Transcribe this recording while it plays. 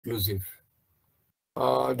inclusive.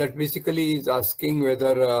 That basically is asking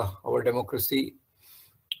whether our democracy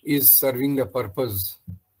is serving the purpose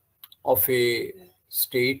of a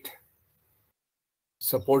state,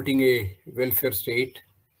 supporting a welfare state.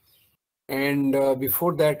 And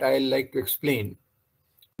before that, I'd like to explain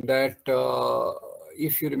that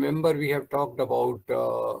if you remember, we have talked about,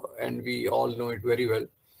 and we all know it very well,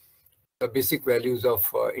 the basic values of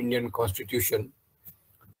Indian Constitution: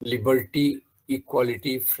 liberty,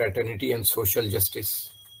 equality, fraternity, and social justice.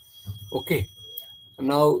 Okay.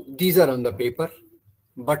 Now, these are on the paper,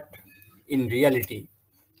 but in reality,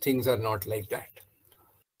 things are not like that.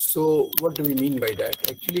 So what do we mean by that?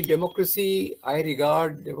 Actually, democracy, I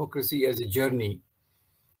regard democracy as a journey.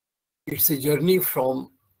 It's a journey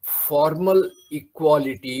from formal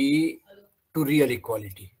equality to real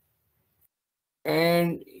equality.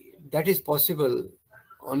 And that is possible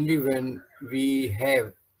only when we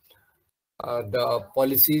have the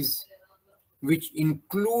policies which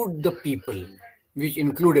include the people, which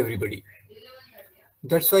include everybody.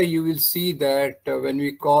 That's why you will see that when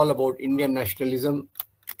we call about Indian nationalism,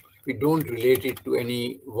 we don't relate it to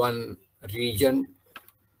any one region,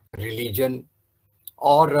 religion,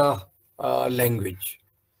 or language.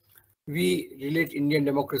 We relate Indian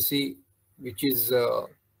democracy, which is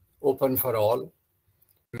open for all,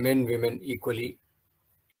 men, women equally,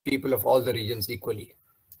 people of all the regions equally.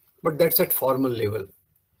 But that's at formal level.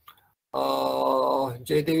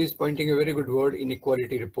 Jaydev is pointing a very good word,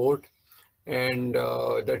 inequality report, and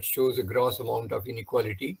that shows a gross amount of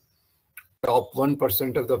inequality. Top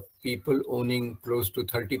 1% of the people owning close to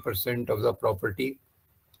 30% of the property,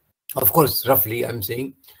 of course, roughly I'm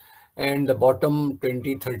saying, and the bottom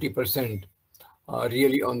 20-30% are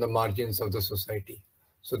really on the margins of the society.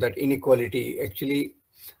 So that inequality, actually,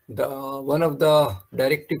 one of the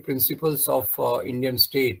directive principles of Indian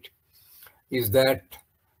state is that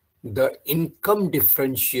the income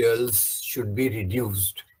differentials should be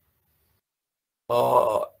reduced.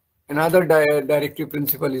 Another directive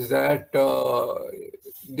principle is that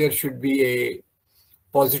there should be a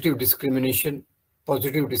positive discrimination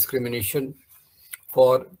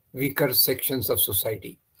for weaker sections of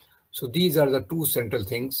society. So these are the two central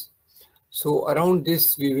things. So around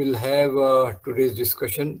this, we will have today's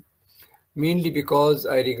discussion, mainly because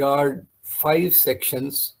I regard 5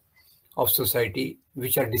 sections of society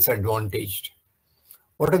which are disadvantaged.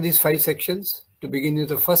 What are these 5 sections? To begin with,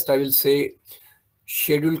 the first I will say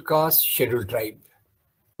scheduled caste, scheduled tribe.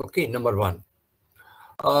 Okay, number 1.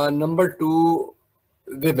 Number 2,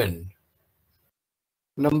 women.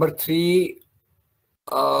 Number 3,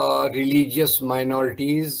 religious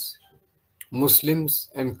minorities, Muslims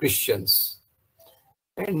and Christians.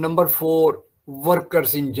 And number 4,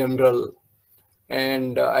 workers in general.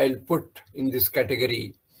 And I'll put in this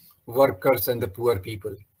category workers and the poor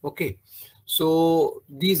people. Okay, so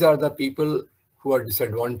these are the people who are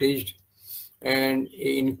disadvantaged, and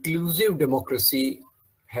inclusive democracy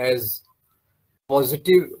has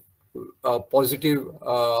positive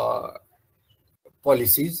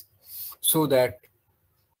policies so that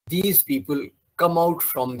these people come out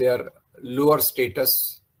from their lower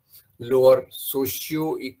status, lower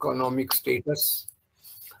socio-economic status,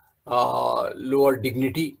 lower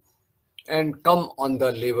dignity, and come on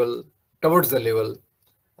the level, towards the level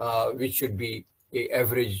which should be a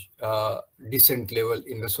average decent level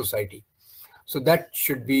in the society. So that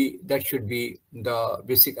should be the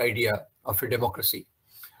basic idea of a democracy.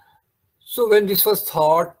 So when this was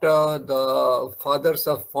thought,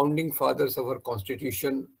 the founding fathers of our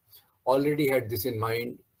constitution already had this in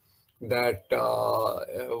mind, that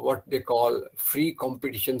what they call free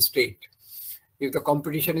competition state. If the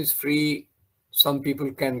competition is free, some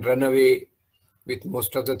people can run away with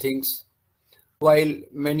most of the things, while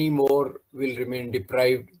many more will remain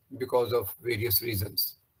deprived because of various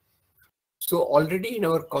reasons. So already in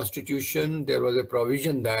our constitution, there was a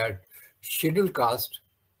provision that scheduled caste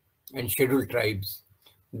and scheduled tribes,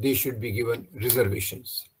 they should be given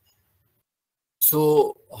reservations.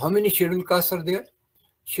 So how many scheduled castes are there?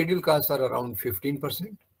 Scheduled castes are around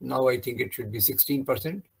 15%. Now I think it should be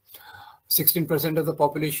 16%. 16% of the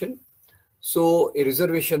population. So a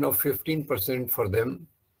reservation of 15% for them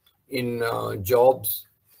in jobs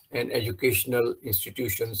and educational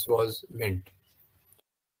institutions was meant.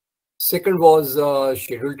 Second was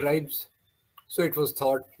scheduled tribes. So it was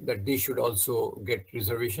thought that they should also get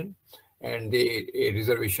reservation, and a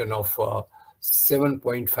reservation of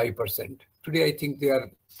 7.5%. Today, I think they are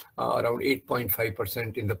around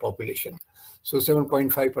 8.5% in the population. So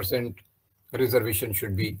 7.5% reservation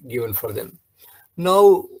should be given for them.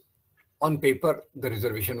 Now, on paper, the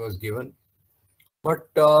reservation was given.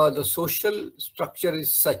 But the social structure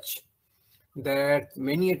is such that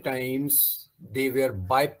many times they were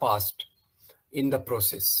bypassed in the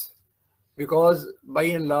process, because by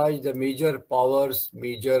and large the major powers,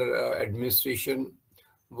 major administration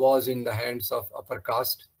was in the hands of upper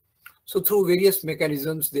caste. So through various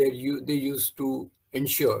mechanisms they used to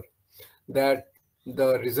ensure that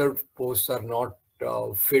the reserved posts are not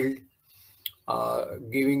filled,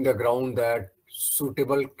 giving the ground that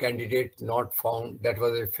suitable candidate not found. That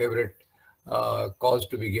was a favorite cause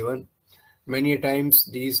to be given. Many times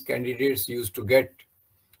these candidates used to get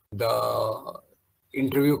the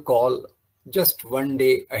interview call just one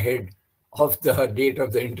day ahead of the date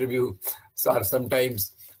of the interview. So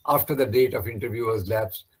sometimes after the date of interview was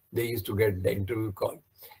lapsed, they used to get the interview call.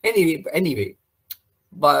 Anyway,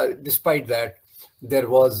 but despite that, there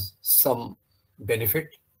was some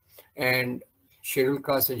benefit, and scheduled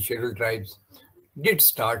castes and scheduled tribes did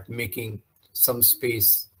start making some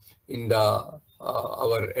space in the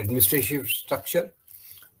our administrative structure,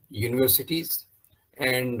 universities,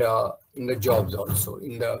 and in the jobs also,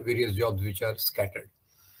 in the various jobs which are scattered.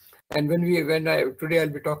 And today I'll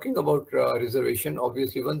be talking about reservation.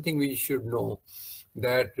 Obviously, one thing we should know,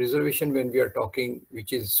 that reservation, when we are talking,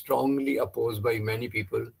 which is strongly opposed by many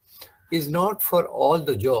people, is not for all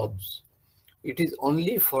the jobs. It is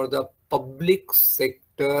only for the public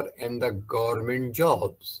sector and the government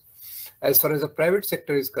jobs. As far as the private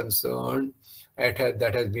sector is concerned,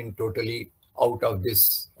 that has been totally out of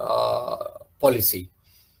this policy.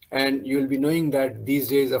 And you'll be knowing that these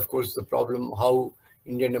days, of course, the problem, how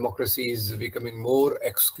Indian democracy is becoming more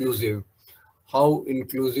exclusive, how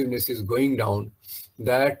inclusiveness is going down,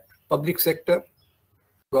 that public sector,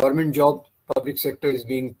 government job, public sector is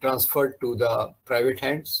being transferred to the private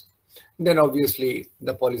hands. Then obviously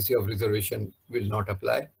the policy of reservation will not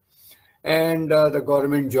apply. And the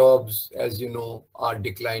government jobs, as you know, are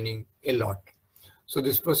declining a lot. So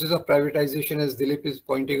this process of privatization, as Dilip is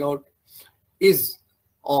pointing out, is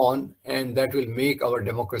on, and that will make our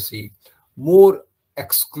democracy more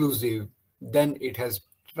exclusive than it has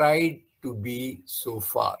tried to be so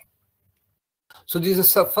far. So this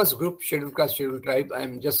is the first group, scheduled caste, scheduled tribe.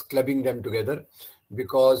 I'm just clubbing them together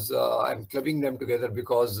because they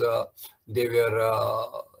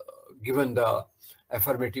were given the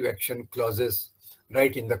affirmative action clauses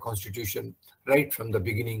right in the constitution, right from the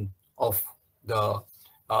beginning of the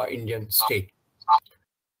Indian state.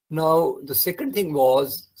 Now, the second thing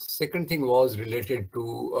was related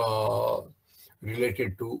to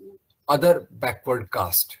other backward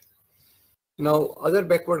caste. Now, other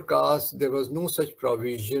backward caste, there was no such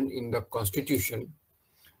provision in the constitution,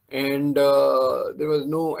 and there was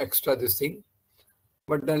no extra this thing.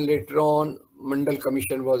 But then later on, Mandal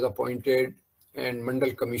Commission was appointed, and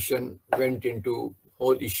Mandal Commission went into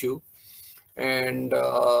whole issue. And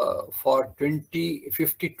for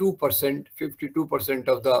 52%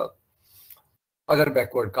 of the other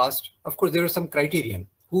backward caste, of course, there was some criterion.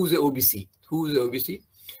 Who's the OBC? Who's the OBC?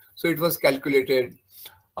 So it was calculated.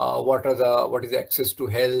 What is the access to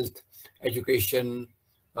health, education,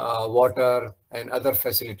 water, and other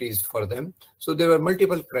facilities for them. So there were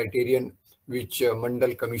multiple criterion which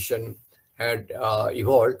Mandal Commission had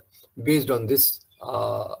evolved. Based on this,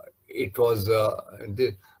 it was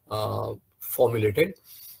formulated.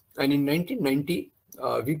 And in 1990,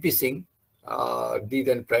 VP Singh, the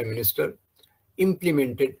then Prime Minister,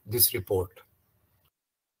 implemented this report.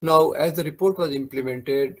 Now, as the report was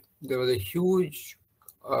implemented, there was a huge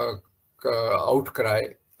outcry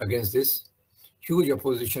against this, huge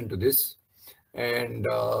opposition to this. And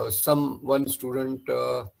one student,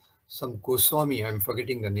 some Goswami, I'm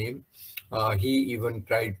forgetting the name, he even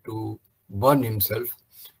tried to burn himself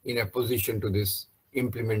in opposition to this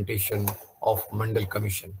implementation of Mandal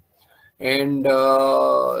Commission. And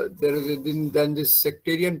there is then this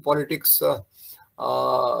sectarian politics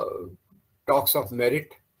talks of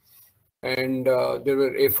merit, and there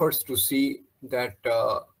were efforts to see that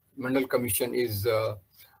Mandal Commission is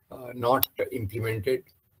not implemented.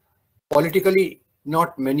 Politically,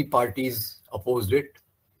 not many parties opposed it,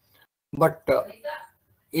 but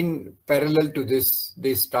in parallel to this,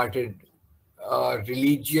 they started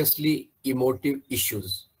religiously emotive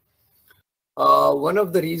issues. One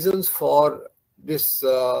of the reasons for this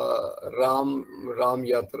Rath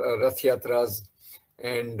Yatras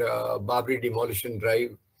and Babri demolition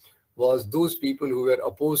drive was those people who were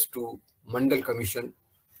opposed to Mandal Commission.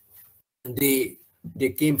 They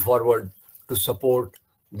came forward to support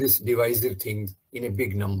this divisive thing in a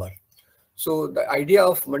big number. So the idea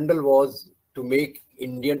of Mandal was to make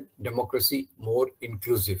Indian democracy more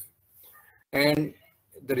inclusive. And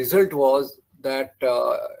the result was that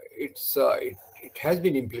it it has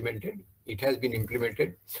been implemented. It has been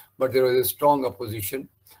implemented, but there was a strong opposition,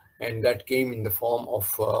 and that came in the form of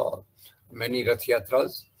many Rath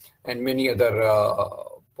Yatras and many other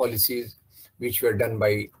policies which were done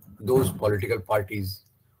by those political parties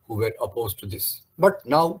who were opposed to this. But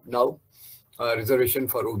now reservation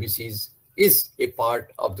for OBCs is a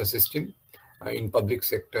part of the system in public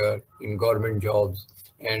sector, in government jobs,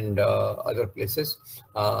 and other places,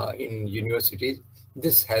 in universities.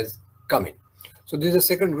 This has come in. So this is the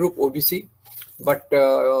second group, OBC, but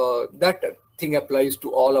that thing applies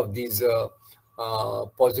to all of these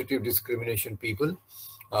positive discrimination people,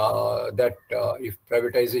 that if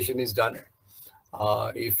privatization is done,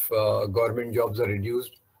 if government jobs are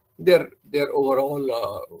reduced, their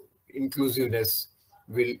overall inclusiveness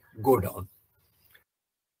will go down.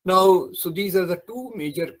 Now, so these are the two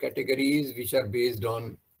major categories which are based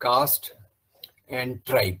on caste and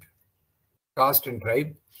tribe. Caste and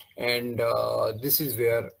tribe, and this is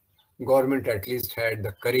where government at least had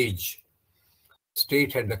the courage,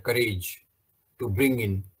 state had the courage to bring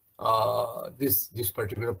in this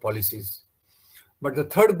particular policies. But the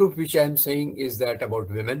third group which I am saying is that about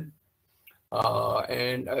women.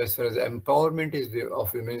 And as far as empowerment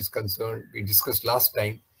of women is concerned, we discussed last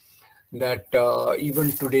time that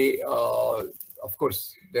even today, of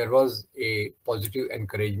course, there was a positive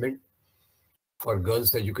encouragement for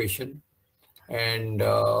girls' education, and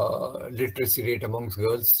literacy rate amongst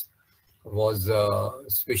girls was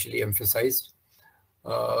especially emphasized.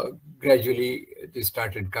 Gradually, they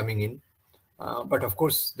started coming in. But of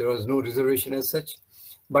course, there was no reservation as such.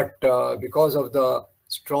 But because of the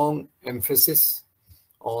strong emphasis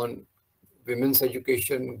on women's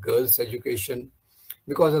education, girls' education,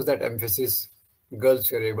 because of that emphasis,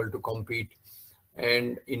 girls were able to compete.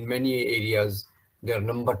 And in many areas, their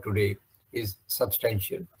number today is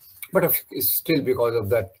substantial. But it's still because of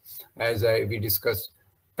that, as we discussed,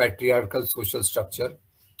 patriarchal social structure,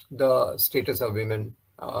 the status of women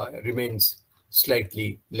remains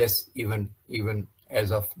slightly less even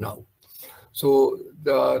as of now. So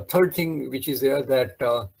the third thing which is there, that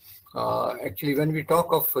actually when we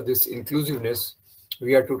talk of this inclusiveness,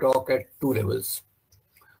 we have to talk at two levels,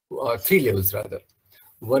 three levels rather.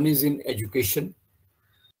 One is in education,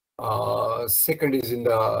 second is in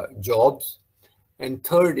the jobs, and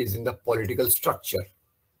third is in the political structure.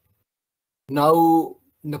 Now,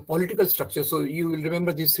 in the political structure, so you will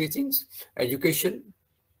remember these three things: education,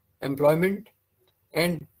 employment,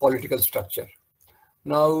 and political structure.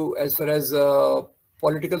 Now, as far as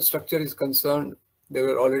political structure is concerned, there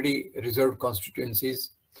were already reserved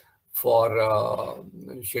constituencies for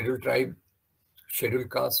scheduled tribe,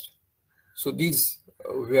 scheduled caste. So these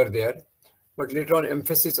were there. But later on,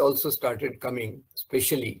 emphasis also started coming,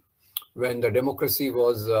 especially when the democracy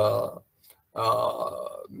was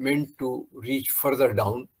meant to reach further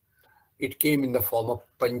down. It came in the form of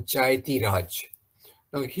Panchayati Raj.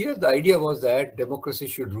 Now here the idea was that democracy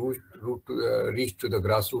should reach to the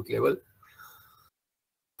grassroots level,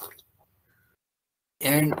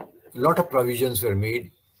 and a lot of provisions were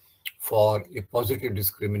made for a positive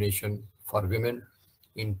discrimination for women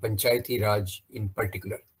in Panchayati Raj in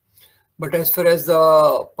particular. But as far as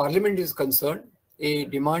the parliament is concerned, a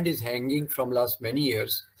demand is hanging from last many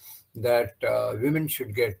years that women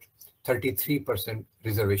should get 33%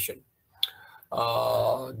 reservation.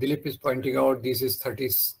 Dilip is pointing out this is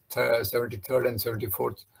 73rd and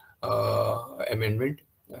 74th amendment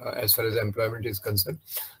as far as employment is concerned.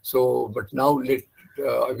 So, but now we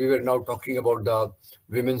were now talking about the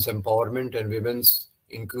women's empowerment and women's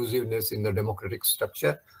inclusiveness in the democratic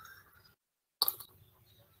structure.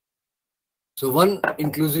 So one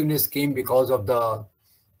inclusiveness came because of the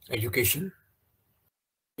education,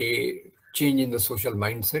 a change in the social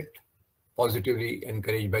mindset, positively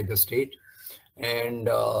encouraged by the state. And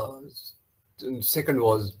second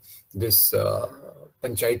was this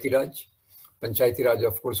Panchayati Raj. Panchayati Raj,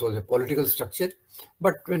 of course, was a political structure.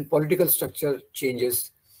 But when political structure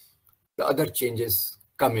changes, the other changes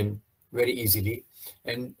come in very easily.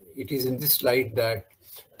 And it is in this slide that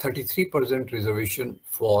 33% reservation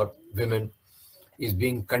for women is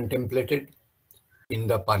being contemplated in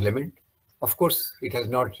the parliament. Of course, it has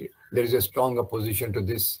not, there is a strong opposition to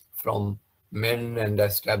this from men and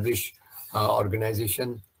established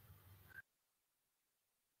organization.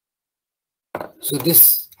 So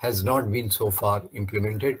this has not been so far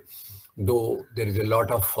implemented, though there is a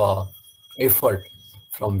lot of effort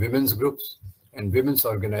from women's groups and women's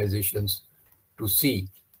organizations to see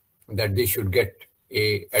that they should get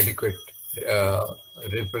a adequate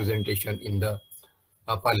representation in the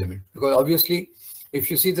parliament. Because obviously, if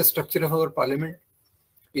you see the structure of our parliament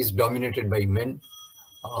is dominated by men,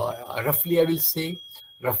 Roughly, I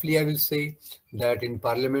will say that in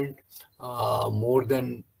Parliament, more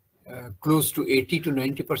than close to 80 to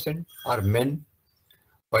 90% are men,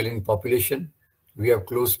 while in population, we have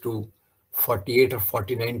close to 48 or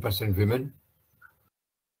 49% women,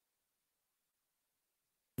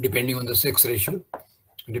 depending on the sex ratio.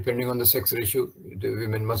 Depending on the sex ratio, the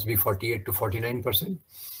women must be 48 to 49%.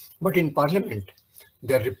 But in Parliament,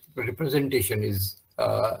 their representation is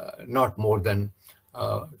not more than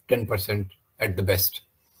 10% at the best.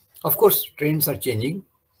 Of course, trends are changing.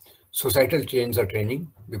 Societal trends are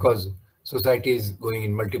changing because society is going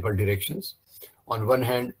in multiple directions. On one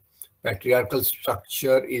hand, patriarchal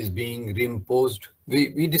structure is being reimposed.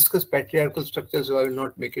 We discussed patriarchal structure, so I will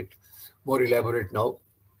not make it more elaborate now.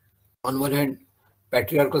 On one hand,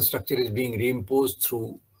 patriarchal structure is being reimposed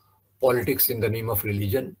through politics in the name of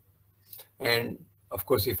religion. And of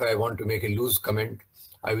course, if I want to make a loose comment,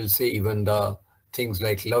 I will say even the things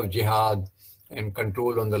like love jihad and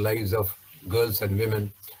control on the lives of girls and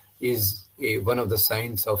women is one of the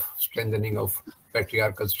signs of strengthening of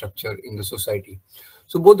patriarchal structure in the society.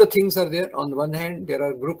 So both the things are there. On the one hand, there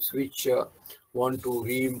are groups which want to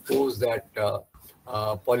reimpose that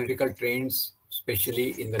political trends,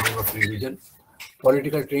 especially in the name of religion.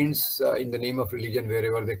 Political trends in the name of religion,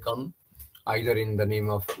 wherever they come, either in the name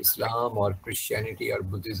of Islam or Christianity or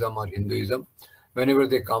Buddhism or Hinduism, whenever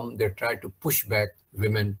they come, they try to push back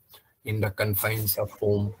women in the confines of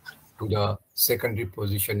home to the secondary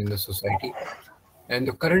position in the society.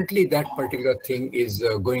 And currently that particular thing is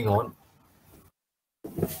going on.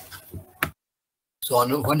 So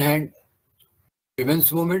on one hand,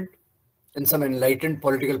 women's movement and some enlightened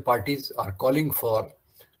political parties are calling for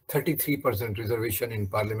 33% reservation in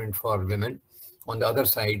Parliament for women. On the other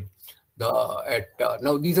side,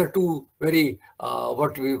 now these are two very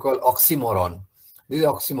what we call oxymoron. This is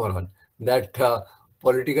oxymoron that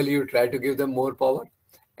politically you try to give them more power,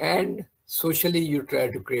 and socially you try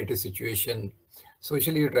to create a situation.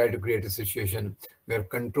 Socially, you try to create a situation where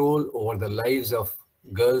control over the lives of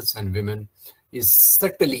girls and women is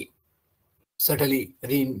subtly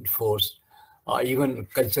reinforced. Even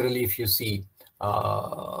culturally, if you see,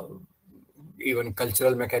 even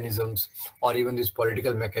cultural mechanisms or even these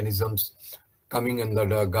political mechanisms coming under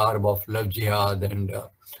the garb of love jihad and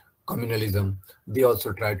communalism, they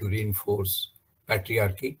also try to reinforce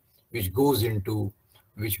patriarchy, which goes into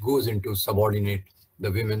subordinate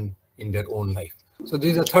the women in their own life. So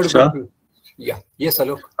this is a third group. Yeah. Yes,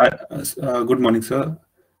 Alok. Good morning, sir.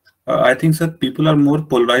 I think, sir, people are more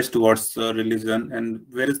polarized towards religion and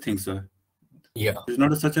various things, sir. Yeah. It's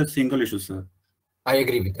not such a single issue, sir. I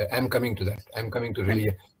agree with that. I'm coming to that. I'm coming to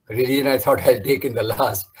religion. Religion, I thought I'll take in the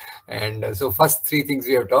last. And so first three things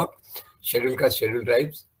we have talked: scheduled caste, scheduled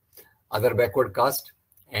tribes, other backward caste,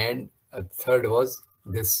 and a third was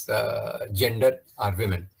this gender or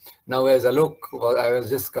women. Now, as Alok, I was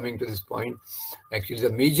just coming to this point. Actually,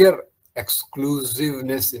 the major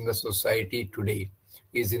exclusiveness in the society today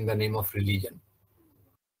is in the name of religion.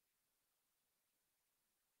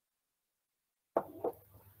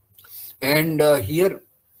 And here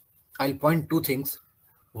I'll point two things.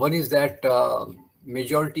 One is that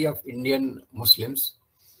majority of Indian Muslims,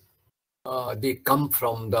 they come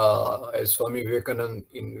from as Swami Vivekananda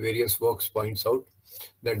in various works points out,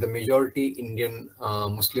 that the majority Indian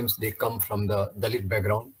Muslims, they come from the Dalit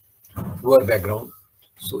background, poor background.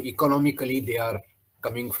 So economically, they are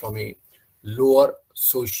coming from a lower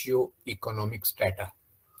socio-economic strata.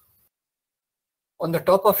 On the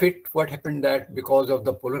top of it, what happened that because of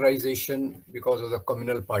the polarization, because of the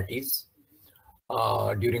communal parties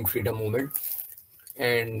during freedom movement,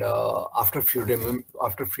 and after freedom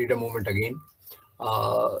movement again,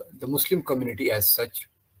 the Muslim community as such,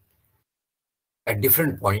 at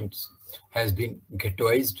different points, has been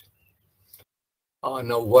ghettoized.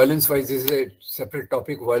 Now, violence-wise is a separate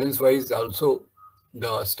topic. Violence-wise, also,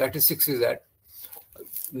 the statistics is that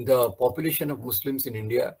the population of Muslims in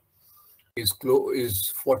India is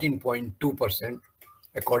 14.2%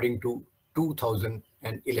 according to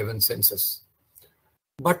 2011 census.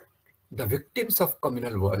 But the victims of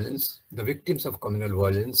communal violence,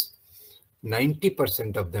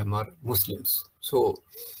 90% of them are Muslims. So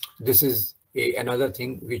this is another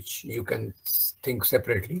thing which you can think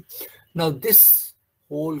separately. Now, this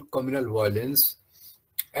whole communal violence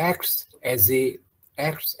acts as a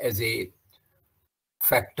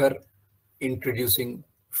factor introducing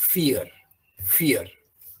fear,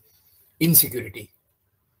 insecurity.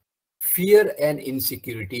 Fear and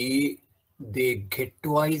insecurity, they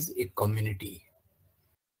ghettoize a community.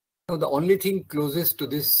 Now, the only thing closest to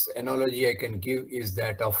this analogy I can give is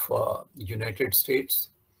that of United States,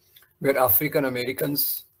 where African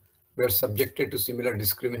Americans were subjected to similar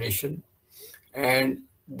discrimination, and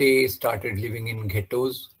they started living in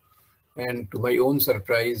ghettos. And to my own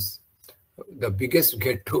surprise, the biggest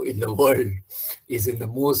ghetto in the world is in the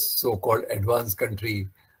most so-called advanced country,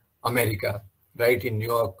 America, right in New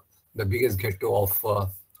York. The biggest ghetto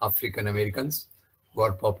of African Americans, who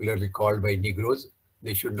are popularly called by Negroes.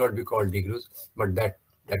 They should not be called Negroes, but that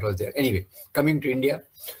was there. Anyway, coming to India.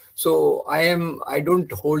 So I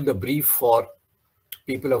don't hold the brief for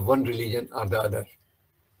people of one religion or the other.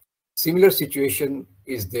 Similar situation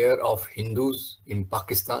is there of Hindus in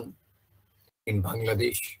Pakistan, in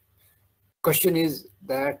Bangladesh. Question is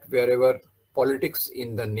that wherever politics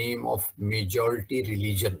in the name of majority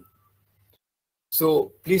religion.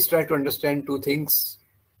 So please try to understand two things.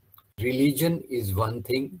 Religion is one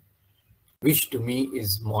thing, which to me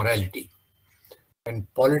is morality.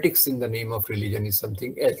 And politics in the name of religion is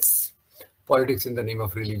something else. Politics in the name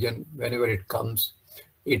of religion, whenever it comes,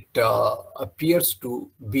 it appears to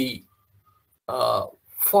be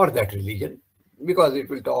for that religion, because it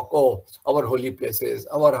will talk, oh, our holy places,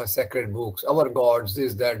 our sacred books, our gods,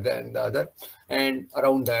 this, that, and the other. And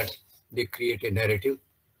around that, they create a narrative.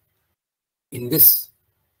 In this,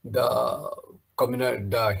 the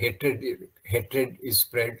hatred is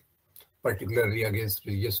spread, particularly against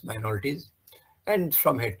religious minorities. And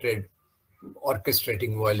from hatred,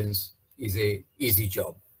 orchestrating violence is a easy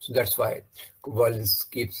job. So that's why violence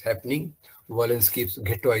keeps happening. Violence keeps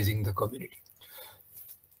ghettoizing the community.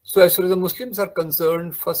 So as far as the Muslims are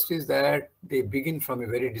concerned, first is that they begin from a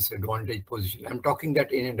very disadvantaged position. I'm talking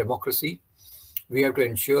that in a democracy, we have to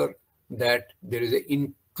ensure that there is an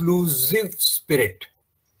inclusive spirit.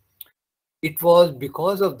 It was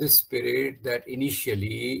because of this spirit that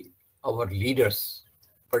initially our leaders,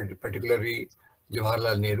 particularly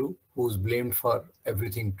Jawaharlal Nehru, who's blamed for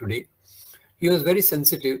everything today, he was very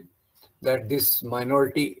sensitive that this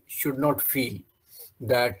minority should not feel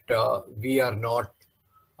that we are not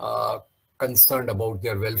concerned about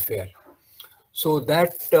their welfare. So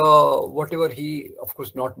that whatever of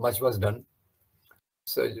course, not much was done.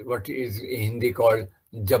 So what is in Hindi called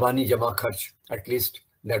Jabani Jama Kharch, at least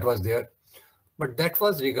that was there. But that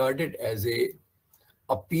was regarded as a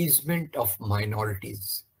appeasement of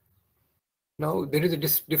minorities. Now, there is a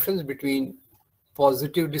difference between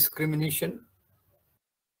positive discrimination,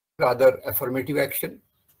 rather affirmative action,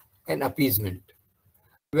 and appeasement.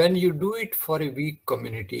 When you do it for a weak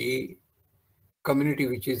community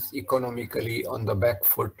which is economically on the back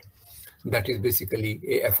foot, that is basically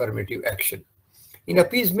a affirmative action. In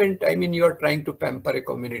appeasement, I mean, you are trying to pamper a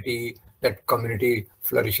community, that community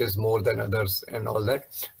flourishes more than others and all that,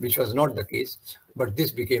 which was not the case. But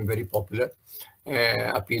this became very popular,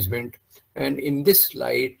 appeasement. And in this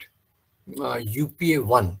light, UPA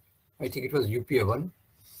 1, I think it was UPA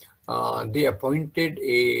 1, they appointed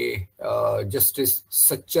a Justice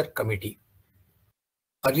Sachar committee.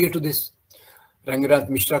 Earlier to this, Ranganath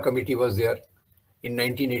Mishra committee was there. In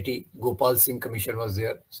 1980, Gopal Singh Commission was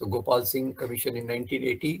there. So Gopal Singh Commission in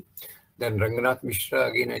 1980, then Ranganath Mishra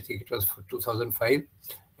again, I think it was for 2005,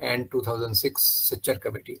 and 2006 Sachar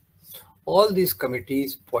Committee. All these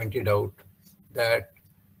committees pointed out that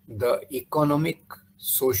the economic,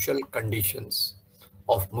 social conditions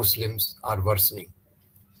of Muslims are worsening.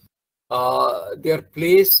 Their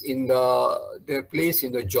place in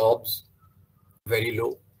the jobs very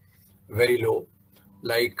low, very low.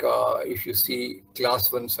 Like if you see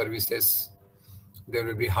class 1 services, there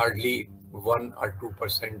will be hardly 1 or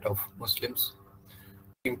 2% of Muslims.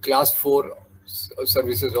 In class 4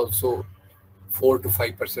 services also, 4 to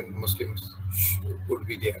 5% Muslims would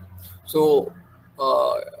be there. So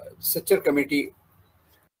such a committee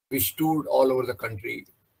which toured all over the country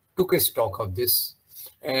took a stock of this,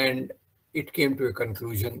 and it came to a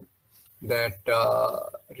conclusion that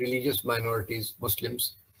religious minorities,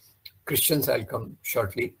 Muslims, Christians, I'll come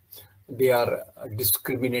shortly, they are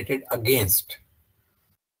discriminated against.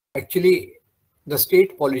 Actually, the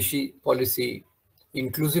state policy,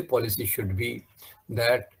 inclusive policy should be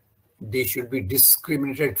that they should be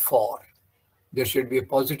discriminated for. There should be a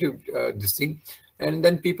positive this thing. And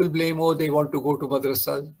then people blame, oh, they want to go to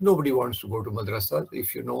madrasas. Nobody wants to go to madrasas.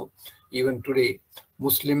 If you know, even today,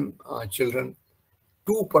 Muslim children,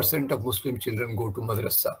 2% of Muslim children go to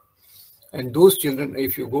madrasa. And those children,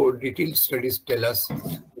 if you go, detailed studies tell us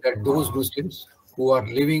that those Muslims who are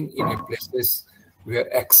living in a places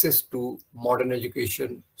where access to modern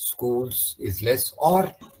education, schools is less,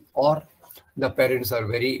 or the parents are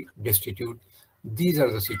very destitute, these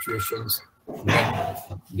are the situations when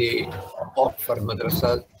they opt for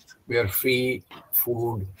madrasas where free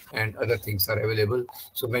food and other things are available.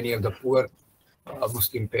 So many of the poor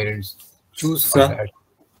Muslim parents choose for Sir, that.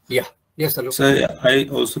 Yeah. Yes, hello. so I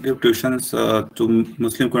also give tuitions to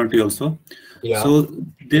Muslim community also. Yeah. So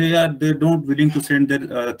they don't willing to send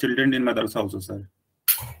their children in madrasa also, sir.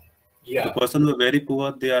 The Yeah. person who are very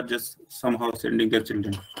poor, they are just somehow sending their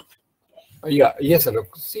children. Yeah. Yes, hello.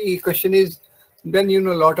 See, question is, then a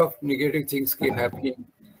lot of negative things keep happening.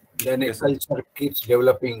 Then a Yes, sir. culture keeps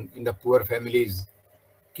developing in the poor families.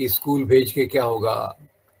 कि school भेज के क्या होगा,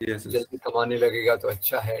 Yes, yes, जल्दी कमाने लगेगा तो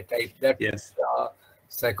अच्छा है, type that yes,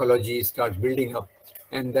 psychology starts building up,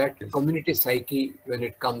 and that yes, community psyche, when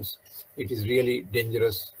it comes, it is really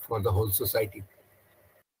dangerous for the whole society.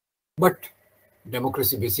 But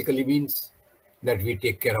democracy basically means that we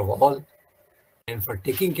take care of all, and for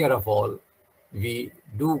taking care of all, we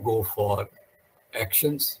do go for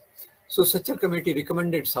actions. So such a committee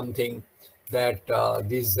recommended something that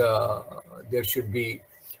there should be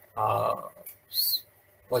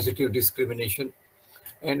positive discrimination.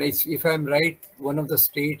 And if I'm right, one of the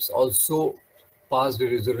states also passed a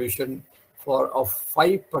resolution for a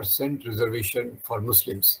 5% reservation for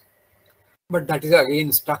Muslims. But that is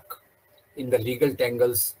again stuck in the legal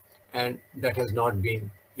tangles, and that has not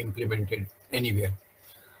been implemented anywhere.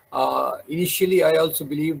 Initially, I also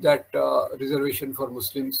believe that reservation for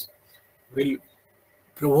Muslims will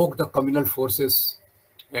provoke the communal forces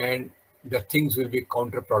and the things will be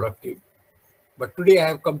counterproductive. But today I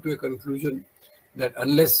have come to a conclusion that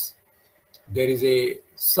unless there is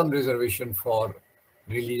some reservation for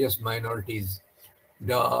religious minorities,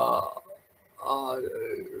 the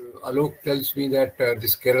Alok tells me that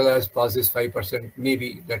this Kerala has passed this 5%.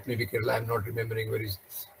 Maybe that may be Kerala. I'm not remembering very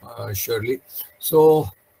surely. So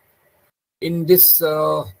in this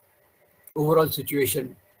overall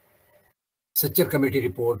situation, such a committee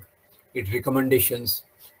report, its recommendations,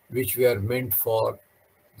 which were meant for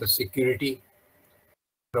the security,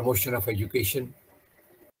 promotion of education,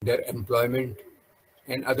 their employment,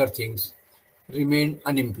 and other things, remain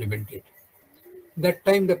unimplemented. That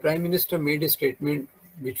time, the Prime Minister made a statement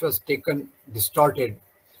which was taken distorted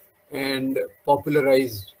and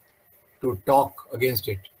popularized to talk against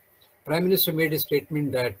it. Prime Minister made a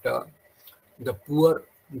statement that the poor,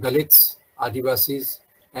 Dalits, Adivasis,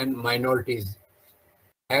 and minorities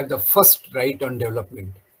have the first right on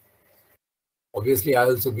development. Obviously, I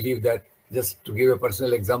also believe that. Just to give a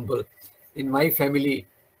personal example, in my family,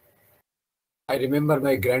 I remember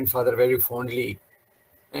my grandfather very fondly,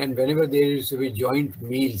 and whenever there used to be joint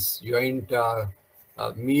meals, joint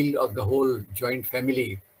meal of the whole joint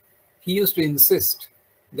family, he used to insist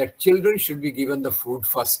that children should be given the food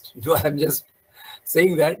first. No, I'm just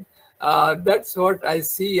saying that. That's what I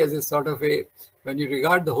see as a sort of when you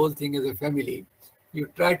regard the whole thing as a family, you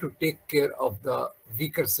try to take care of the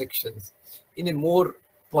weaker sections in a more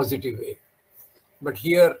positive way. But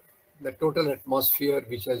here, the total atmosphere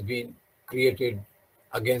which has been created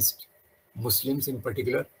against Muslims in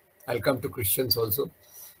particular, I'll come to Christians also.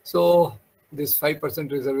 So this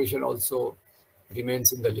 5% reservation also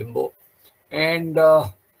remains in the limbo. And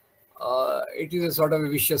it is a sort of a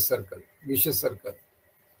vicious circle.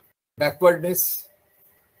 Backwardness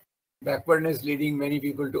leading many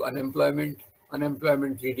people to unemployment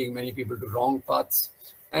leading many people to wrong paths,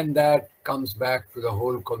 and that comes back to the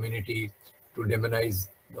whole community to demonize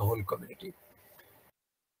the whole community.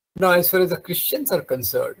 Now, as far as the Christians are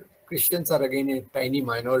concerned, Christians are again a tiny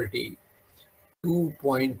minority,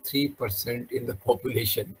 2.3% in the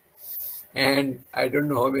population. And I don't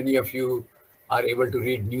know how many of you are able to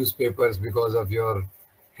read newspapers because of your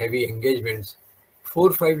heavy engagements. 4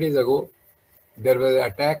 or 5 days ago, there was an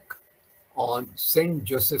attack on St.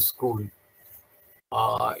 Joseph's School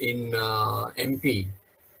in MP,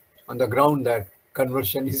 on the ground that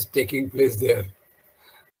conversion is taking place there.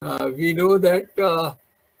 We know that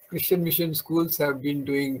Christian mission schools have been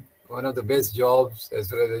doing one of the best jobs as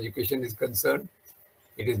far as education is concerned.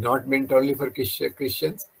 It is not meant only for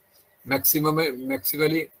Christians.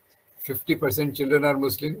 Maximally, 50% children are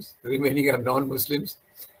Muslims, remaining are non-Muslims.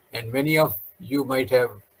 And many of you might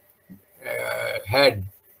have had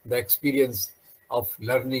the experience of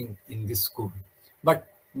learning in this school. But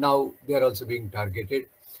now they are also being targeted.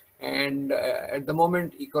 And at the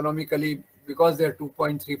moment, economically, because they are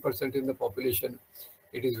 2.3% in the population,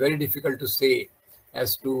 it is very difficult to say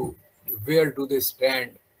as to where do they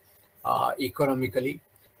stand economically.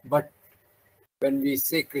 But when we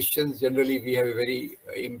say Christians, generally we have a very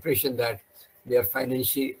impression that they are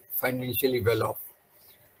financially well off.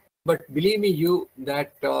 But believe me,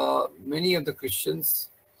 that many of the Christians,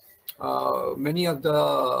 many of the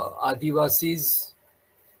Adivasis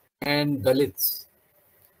and Dalits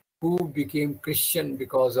who became Christian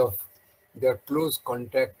because of their close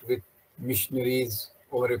contact with missionaries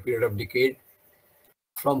over a period of decade,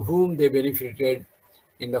 from whom they benefited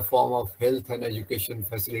in the form of health and education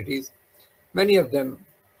facilities. Many of them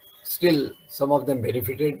still, some of them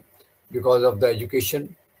benefited because of the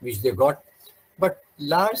education which they got, but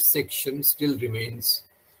large section still remains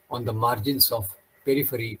on the margins of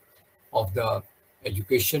periphery of the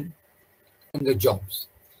education and the jobs.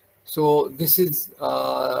 So this is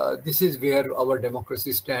where our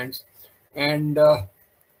democracy stands. And while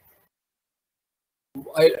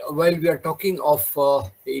we are talking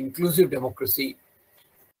of inclusive democracy,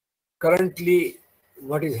 currently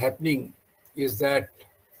what is happening is that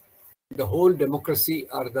the whole democracy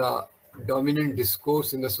or the dominant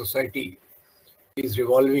discourse in the society is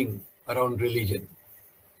revolving around religion.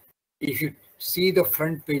 If you see the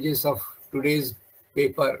front pages of today's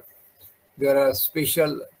paper, there are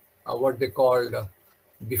special, what they called,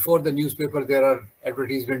 before the newspaper, there are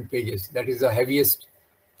advertisement pages. That is the heaviest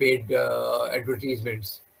paid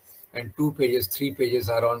advertisements. And 2 pages, 3 pages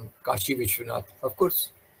are on Kashi Vishwanath. Of course,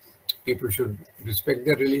 people should respect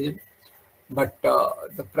their religion. But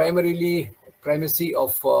the primacy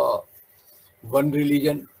of one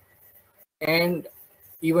religion, and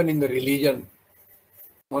even in the religion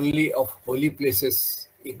only of holy places,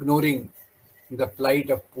 ignoring the plight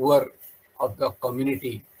of poor of the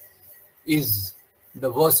community, is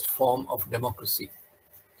the worst form of democracy.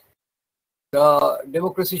 The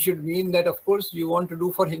democracy should mean that, of course, you want to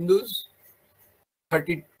do for Hindus.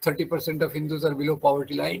 30% of Hindus are below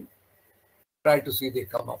poverty line. Try to see they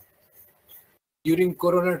come up. During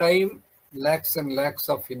Corona time, lakhs and lakhs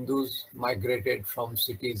of Hindus migrated from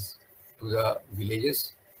cities to the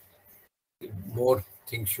villages. More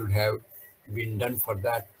things should have been done for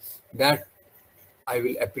that. That I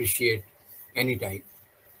will appreciate anytime.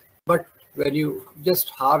 But when you just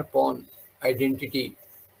harp on identity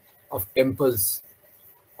of temples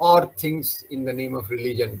or things in the name of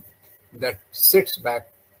religion, that sets back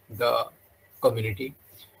the community.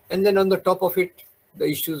 And then on the top of it, the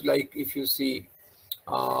issues like, if you see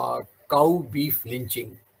cow beef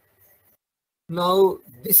lynching. Now,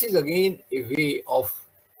 this is again a way of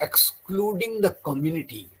excluding the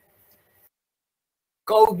community.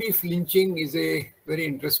 Cow beef lynching is a very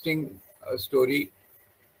interesting story.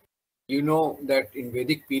 You know that in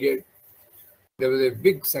Vedic period, there was a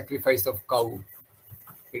big sacrifice of cow.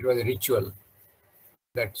 It was a ritual.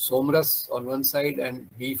 That somras on one side and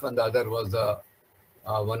beef on the other was the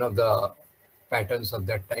one of the patterns of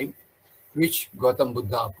that time, which Gautam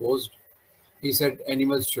Buddha opposed. He said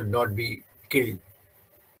animals should not be killed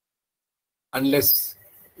unless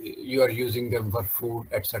you are using them for food,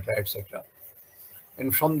 etc., etc.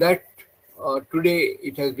 And from that, today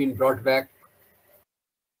it has been brought back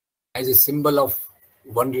as a symbol of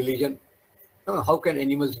one religion. How can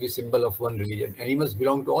animals be symbol of one religion? Animals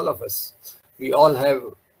belong to all of us. We all have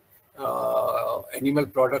animal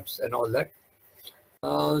products and all that.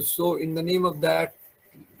 So in the name of that,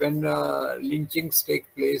 when lynchings take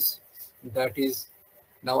place, that is,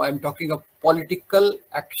 now I'm talking of political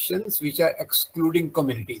actions which are excluding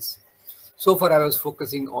communities. So far I was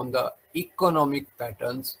focusing on the economic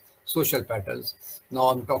patterns, social patterns. Now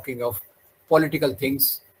I'm talking of political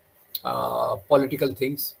things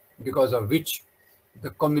because of which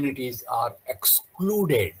the communities are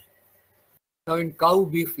excluded. Now in cow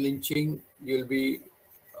beef lynching, you'll be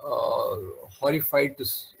horrified to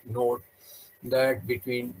note that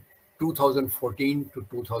between 2014 to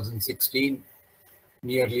 2016,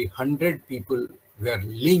 nearly 100 people were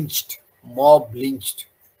lynched, mob lynched,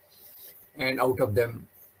 and out of them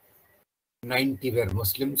 90 were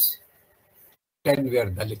Muslims, 10 were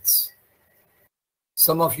Dalits.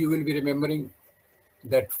 Some of you will be remembering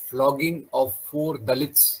that flogging of 4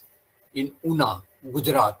 Dalits in Una,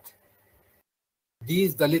 Gujarat.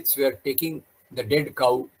 These Dalits were taking the dead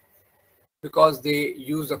cow because they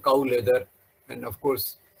use a cow leather, and of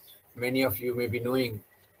course many of you may be knowing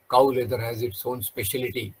cow leather has its own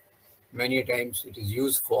specialty. Many times it is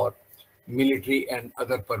used for military and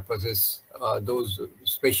other purposes.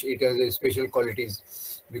 It has a special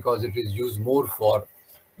qualities because it is used more for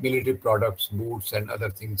military products, boots and other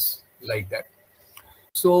things like that.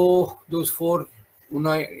 So those 4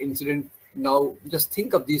 Una incident, now just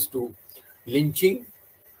think of these two, lynching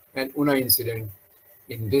and Una incident.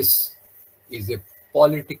 In this is a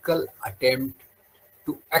political attempt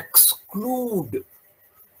to exclude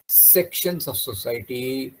sections of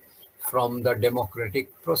society from the democratic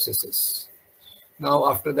processes. Now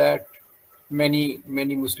after that, many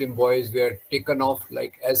Muslim boys were taken off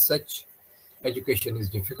like as such. Education is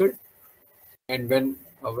difficult, and when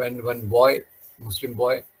one boy, Muslim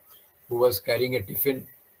boy, who was carrying a tiffin,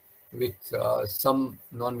 with some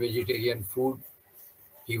non-vegetarian food.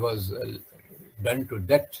 He was done to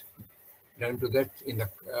death in the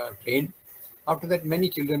train. After that, many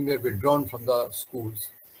children were withdrawn from the schools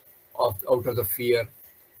out of the fear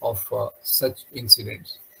of such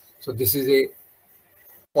incidents. So this is a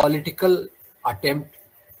political attempt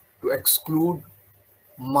to exclude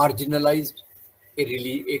marginalized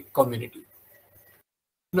a community.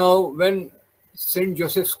 Now, when St.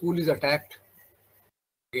 Joseph School is attacked,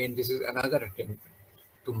 again, this is another attempt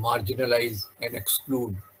to marginalize and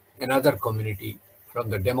exclude another community from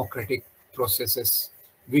the democratic processes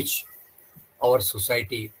which our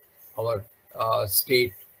society, our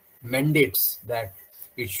state mandates that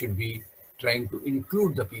it should be trying to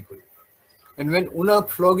include the people. And when Una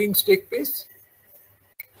floggings take place,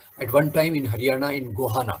 at one time in Haryana, in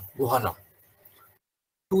Gohana,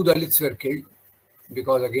 2 Dalits were killed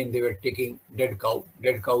because again they were taking dead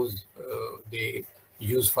cows they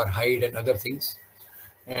use for hide and other things,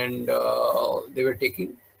 and they were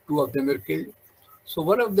taking, 2 of them were killed. So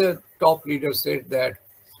one of the top leaders said that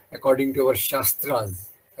according to our shastras,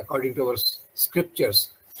 according to our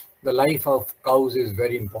scriptures, the life of cows is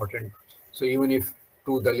very important. So even if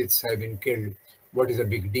 2 Dalits have been killed, what is a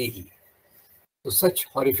big deal? So such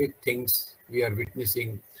horrific things we are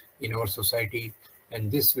witnessing in our society, and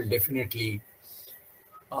this will definitely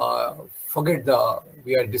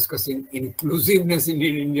we are discussing inclusiveness in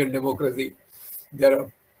Indian democracy. There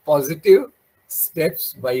are positive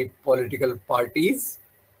steps by political parties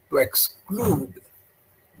to exclude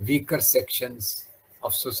weaker sections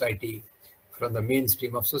of society from the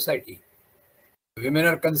mainstream of society. Women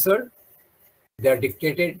are concerned, they are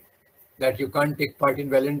dictated that you can't take part in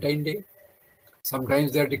Valentine's Day.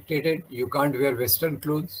 Sometimes they are dictated, you can't wear Western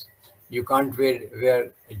clothes, you can't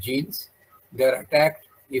wear jeans. They are attacked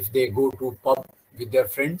if they go to pub with their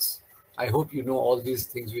friends. I hope you know all these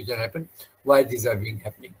things which are happening, why these are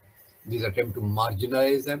happening. These attempt to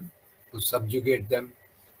marginalize them, to subjugate them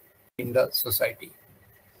in the society.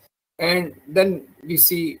 And then we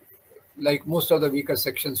see, like most of the weaker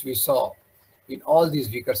sections we saw, in all these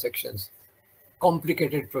weaker sections,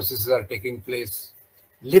 complicated processes are taking place.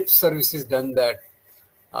 Lip service is done that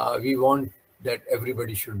we want that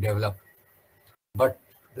everybody should develop. But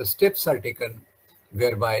the steps are taken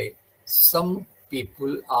whereby some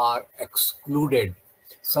people are excluded,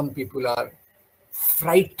 some people are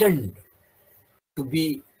frightened to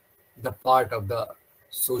be the part of the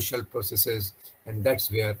social processes, and that's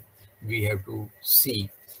where we have to see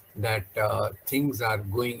that things are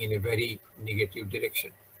going in a very negative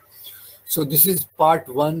direction. So this is part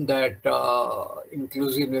 1, that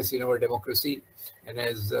inclusiveness in our democracy. And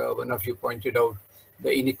as one of you pointed out,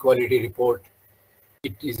 the inequality report,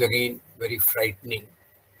 it is again very frightening.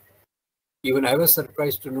 Even I was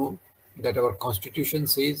surprised to know that our constitution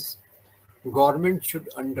says government should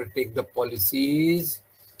undertake the policies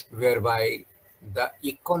whereby the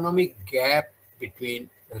economic gap between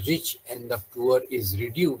rich and the poor is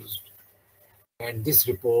reduced. And this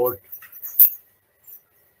report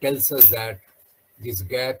tells us that this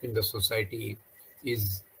gap in the society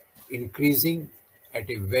is increasing at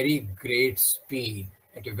a very great speed,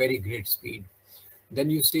 Then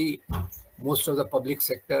you see most of the public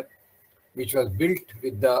sector, which was built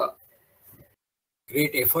with the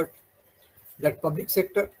great effort, that public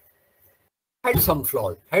sector had some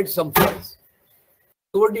flaws.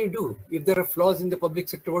 So what do? If there are flaws in the public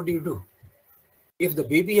sector, what do? If the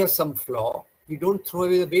baby has some flaw, we don't throw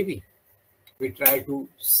away the baby. We try to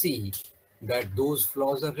see that those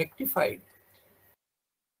flaws are rectified.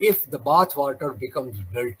 If the bath water becomes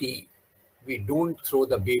dirty, we don't throw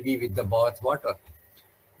the baby with the bath water.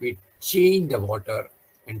 We change the water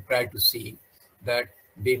and try to see that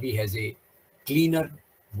baby has a cleaner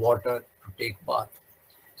water to take bath.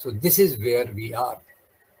 So this is where we are.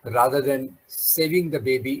 Rather than saving the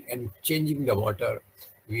baby and changing the water,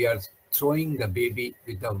 we are throwing the baby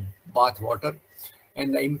with the bath water.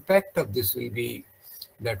 And the impact of this will be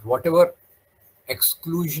that whatever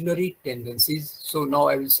exclusionary tendencies, so now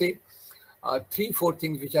I will say 3-4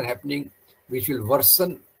 things which are happening, which will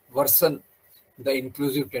worsen the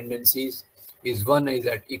inclusive tendencies, is one is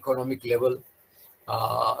at economic level,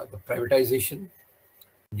 the privatization,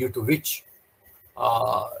 due to which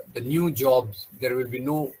the new jobs, there will be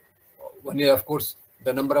no, one is of course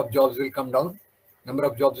the number of jobs will come down.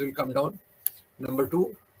 Number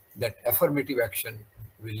 2, that affirmative action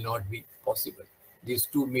will not be possible. These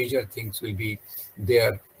 2 major things will be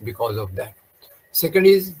there because of that. Second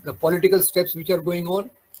is the political steps which are going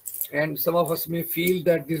on, and some of us may feel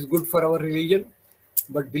that this is good for our religion,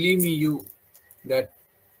 but believe me that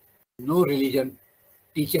no religion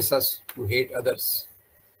teaches us to hate others.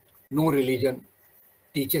 No religion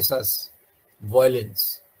teaches us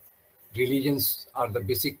violence. Religions are the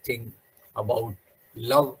basic thing about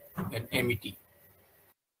love and amity.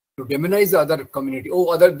 To demonize the other community,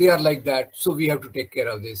 oh, they are like that, so we have to take care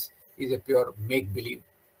of this, is a pure make-believe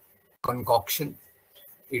concoction.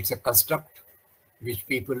 It's a construct which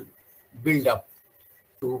people build up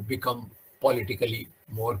to become politically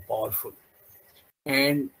more powerful.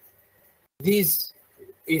 And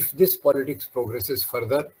if this politics progresses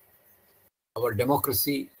further, our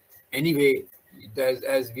democracy, anyway,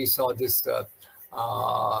 as we saw this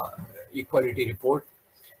equality report,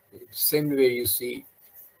 same way you see,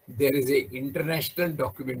 there is a international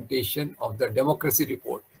documentation of the democracy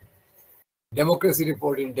report.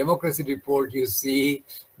 In democracy report, you see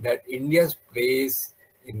that India's place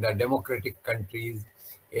in the democratic countries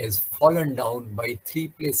is fallen down by 3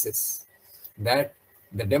 places. That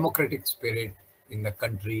the democratic spirit in the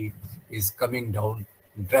country is coming down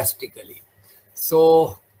drastically.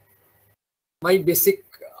 So my basic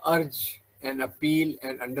urge and appeal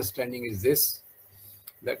and understanding is this,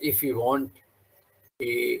 that if we want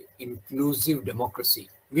a inclusive democracy,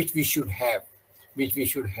 which we should have,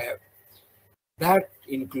 that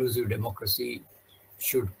inclusive democracy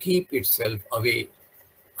should keep itself away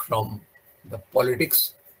from the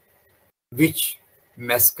politics which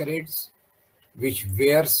masquerades, which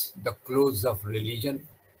wears the clothes of religion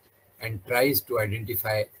and tries to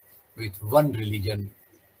identify with one religion.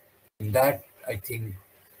 And that, I think,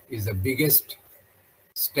 is the biggest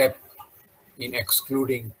step in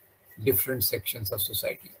excluding different sections of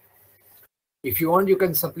society. If you want, you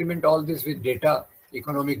can supplement all this with data,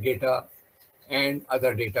 economic data, and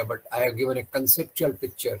other data, but I have given a conceptual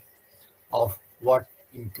picture of what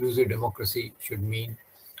inclusive democracy should mean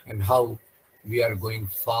and how we are going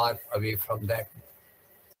far away from that.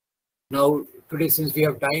 Now, today, since we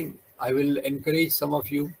have time, I will encourage some of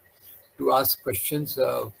you to ask questions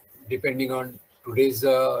depending on today's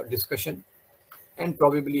discussion. And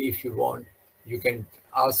probably if you want, you can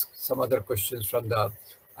ask some other questions from the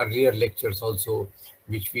earlier lectures also,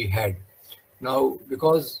 which we had. Now,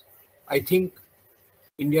 because I think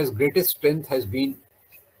India's greatest strength has been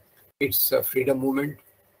its freedom movement.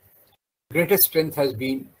 Greatest strength has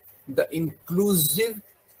been the inclusive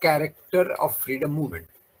character of freedom movement.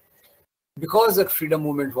 Because that freedom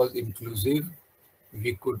movement was inclusive,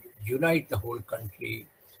 we could unite the whole country,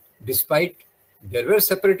 despite there were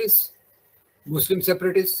separatists, Muslim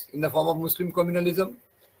separatists in the form of Muslim communalism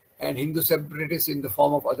and Hindu separatists in the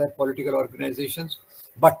form of other political organizations.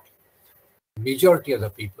 But majority of the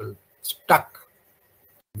people stuck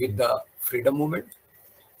with the freedom movement.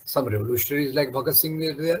 Some revolutionaries like Bhagat Singh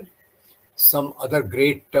were there. Some other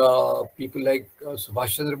great people like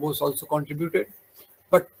Subhash Chandra Bose also contributed.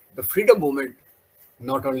 But the freedom movement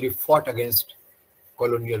not only fought against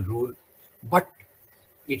colonial rule, but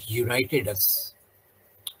it united us.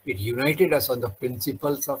 It united us on the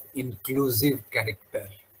principles of inclusive character.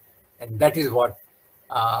 And that is what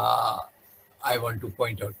I want to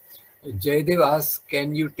point out. Jaydev asks,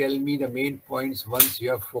 can you tell me the main points once you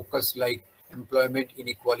have focused, like employment,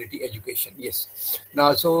 inequality, education? Yes.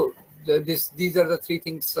 Now, so these are the 3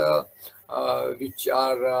 things which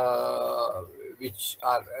are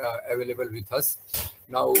available with us.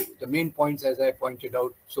 Now, the main points, as I pointed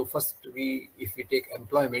out. So first, if we take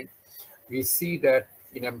employment, we see that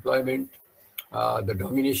in employment, the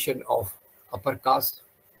domination of upper caste,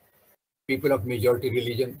 people of majority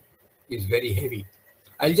religion is very heavy.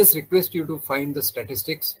 I'll just request you to find the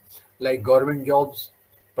statistics like government jobs,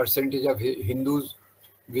 percentage of Hindus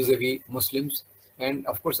vis-a-vis Muslims. And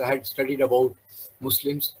of course, I had studied about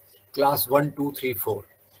Muslims, class 1, 2, 3, 4.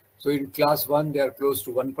 So in class 1, they are close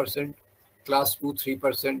to 1%, class 2,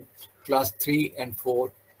 3%, class 3 and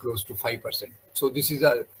 4, close to 5%. So this is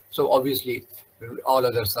so obviously all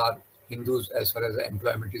others are Hindus as far as the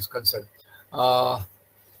employment is concerned.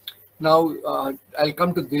 Now, I'll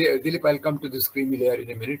come to Dilip. I'll come to this creamy layer in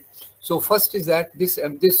a minute. So first is that this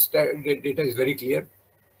data is very clear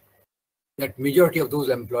that majority of those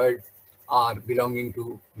employed are belonging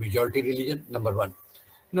to majority religion, number 1.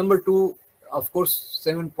 Number 2, of course,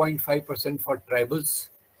 7.5% for tribals,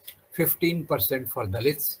 15% for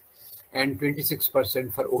Dalits, and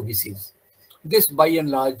 26% for OBCs. This, by and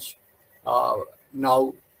large,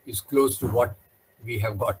 now is close to what we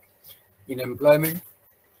have got in employment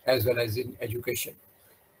as well as in education.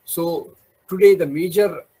 So today, the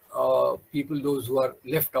major people, those who are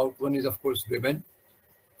left out, one is, of course, women,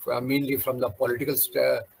 mainly from the political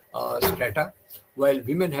strata, while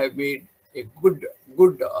women have made a good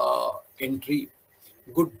entry,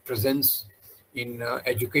 good presence in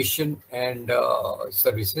education and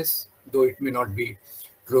services, though it may not be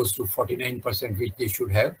close to 49%, which they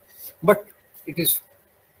should have. But it is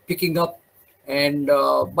picking up, and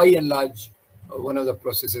by and large, one of the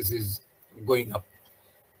processes is going up.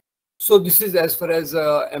 So this is as far as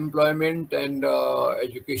employment and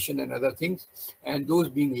education and other things. And those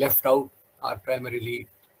being left out are primarily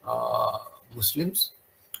Muslims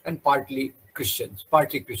and partly Christians.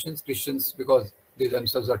 Christians because they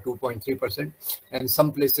themselves are 2.3%, and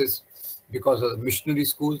some places because of the missionary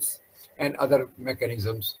schools and other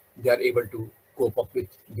mechanisms, they are able to cope up with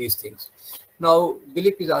these things. Now,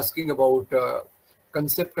 Dilip is asking about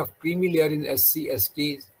concept of creamy layer in SC,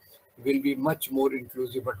 STs will be much more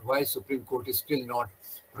inclusive, but why Supreme Court is still not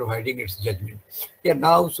providing its judgment? Yeah,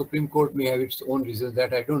 now Supreme Court may have its own reasons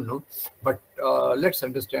that I don't know, but let's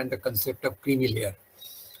understand the concept of creamy layer.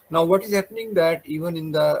 Now, what is happening that even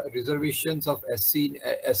in the reservations of SC,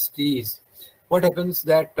 STs, what happens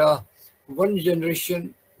that one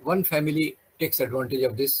generation, one family takes advantage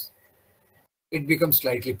of this, it becomes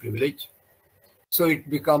slightly privileged. So it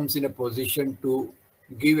becomes in a position to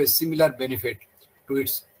give a similar benefit to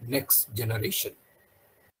its next generation.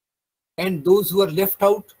 And those who are left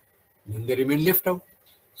out, then they remain left out.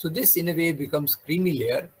 So this in a way becomes creamy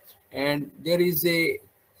layer, and there is a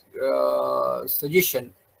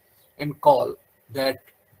suggestion and call that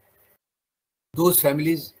those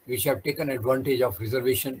families which have taken advantage of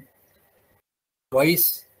reservation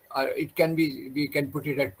twice, it can be, we can put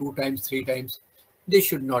it at 2 times, 3 times, they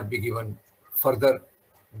should not be given further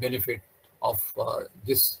benefit of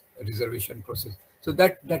this reservation process. So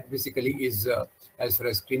that basically is as far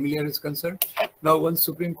as creamy layer is concerned. Now, once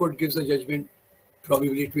Supreme Court gives a judgment,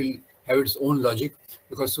 probably it will have its own logic,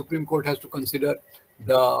 because Supreme Court has to consider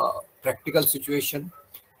the practical situation,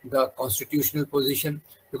 the constitutional position,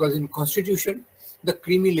 because in Constitution, the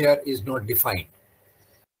creamy layer is not defined.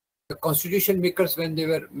 The Constitution makers, when they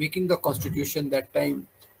were making the Constitution that time,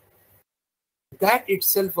 that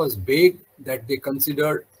itself was vague, that they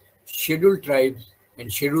considered scheduled tribes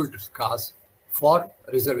and scheduled castes for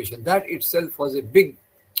reservation. That itself was a big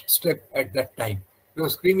step at that time,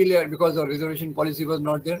 because creamy layer, because the reservation policy was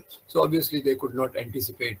not there, so obviously they could not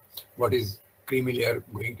anticipate what is creamy layer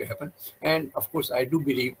going to happen. And of course, I do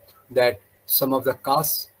believe that some of the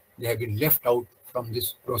castes, they have been left out from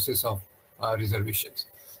this process of reservations.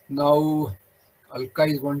 Now, Alka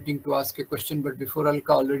is wanting to ask a question, but before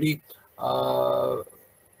Alka, already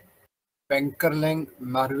Pankerlang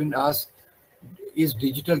Marvin asked, is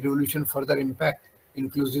digital revolution further impact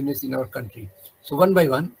inclusiveness in our country? So one by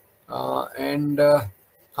one, Alka,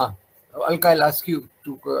 I'll ask you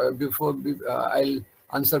to I'll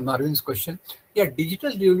answer Marvin's question. Yeah,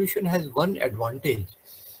 digital revolution has one advantage,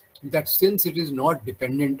 that since it is not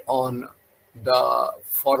dependent on the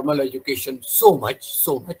formal education so much,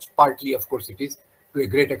 partly of course it is, to a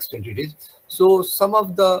great extent it is. So some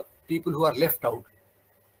of the people who are left out,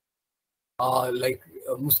 like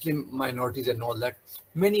Muslim minorities and all that,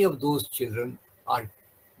 many of those children are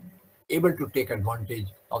able to take advantage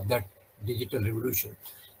of that digital revolution.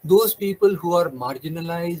 Those people who are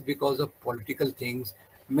marginalized because of political things,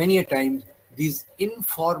 many a times these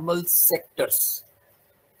informal sectors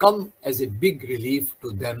come as a big relief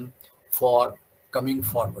to them for coming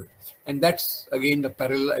forward. And that's again the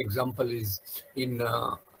parallel example is in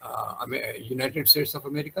United States of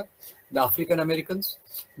America. The African Americans,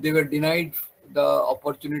 they were denied the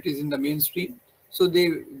opportunities in the mainstream, so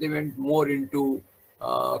they went more into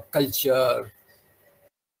culture,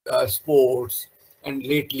 sports, and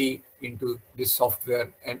lately into this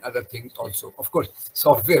software and other things also. Of course,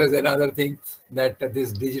 software is another thing that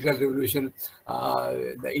this digital revolution,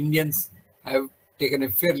 the Indians have taken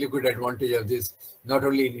a fairly good advantage of this, not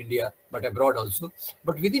only in India, but abroad also.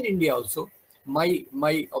 But within India also,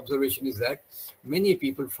 my observation is that many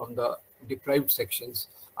people from the deprived sections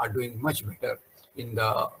are doing much better in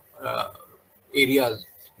the areas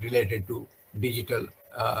related to digital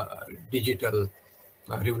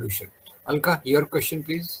revolution. Alka, your question,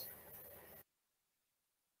 please.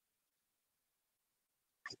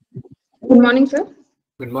 Good morning, sir.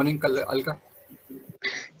 Good morning, Alka.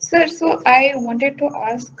 Sir, so I wanted to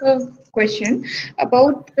ask a question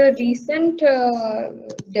about the recent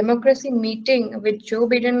democracy meeting which Joe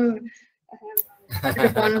Biden have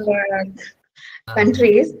upon the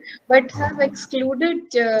countries, but have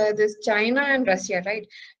excluded this China and Russia, right?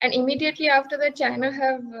 And immediately after that, China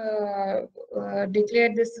have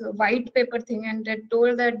declared this white paper thing, and they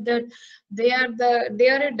told that they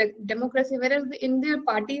are a democracy, whereas in their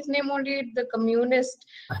party's name only the communist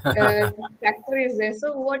factor is there.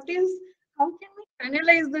 So how can we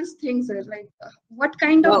analyze this thing, sir? Like what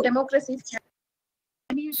kind of democracy?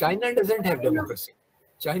 China doesn't have democracy.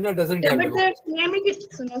 China doesn't have democracy. But the name is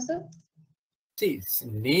Suno, sir. See,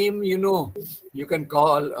 name, you know, you can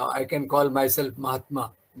call, I can call myself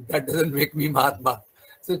Mahatma. That doesn't make me Mahatma.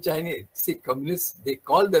 So Chinese, see, communists, they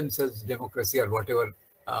call themselves democracy or whatever,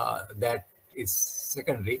 that is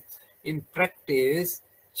secondary. In practice,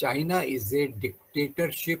 China is a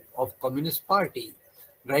dictatorship of Communist Party,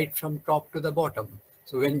 right from top to the bottom.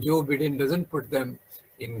 So when Joe Biden doesn't put them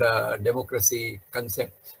in the democracy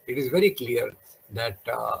concept, it is very clear that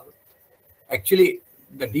actually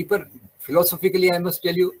the deeper philosophically, I must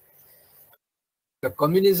tell you, the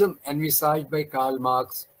communism envisaged by Karl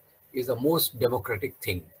Marx is the most democratic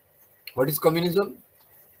thing. What is communism?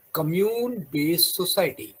 Commune-based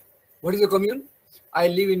society. What is a commune? I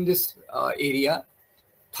live in this area.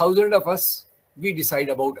 Thousands of us, we decide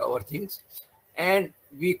about our things, and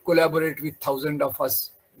we collaborate with thousands of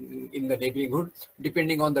us in the neighborhood,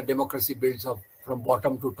 depending on the democracy builds up from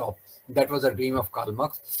bottom to top. That was a dream of Karl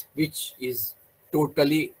Marx, which is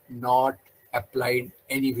totally not applied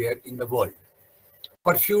anywhere in the world.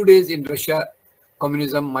 For a few days in Russia,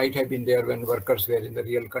 communism might have been there when workers were in the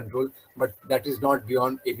real control, but that is not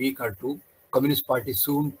beyond a week or two. Communist Party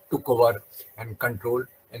soon took over and controlled,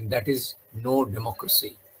 and that is no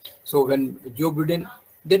democracy. So when Joe Biden,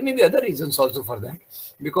 there may be other reasons also for that,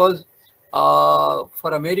 because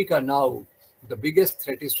for America now, the biggest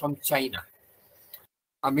threat is from China.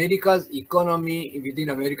 America's economy, within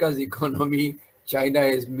America's economy, China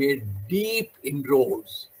has made deep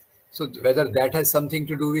inroads. So whether that has something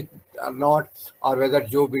to do with or not, or whether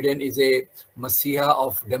Joe Biden is a messiah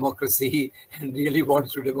of democracy and really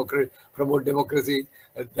wants to promote democracy,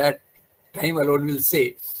 that time alone will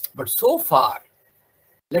say. But so far,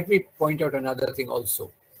 let me point out another thing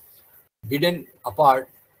also. Biden apart,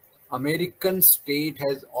 American state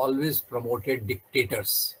has always promoted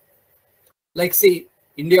dictators. Like say,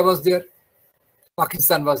 India was there,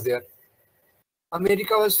 Pakistan was there.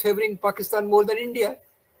 America was favoring Pakistan more than India.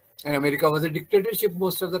 And America was a dictatorship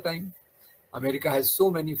most of the time. America has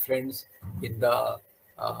so many friends in the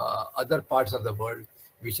other parts of the world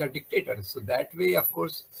which are dictators. So that way, of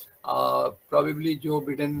course, probably Joe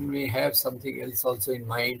Biden may have something else also in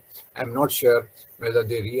mind. I'm not sure whether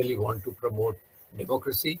they really want to promote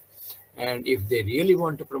democracy. And if they really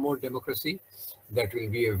want to promote democracy, that will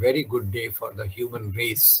be a very good day for the human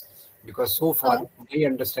race. Because so far, my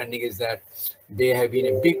understanding is that they have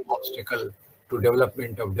been a big obstacle to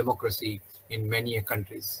development of democracy in many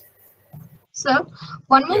countries. Sir,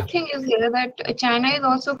 one more thing is here that China is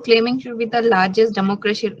also claiming to be the largest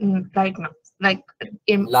democracy right now, like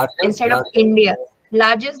instead of India,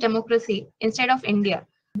 largest democracy instead of India.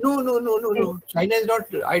 No. China is not.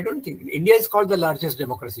 I don't think India is called the largest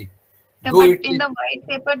democracy. Yeah, but in the white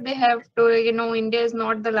paper, they have to, India is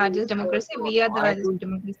not the largest democracy. We are the largest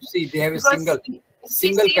democracy. See, they have a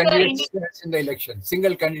single candidate stands in the election.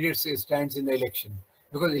 Single candidate stands in the election.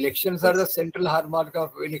 Because elections are the central hallmark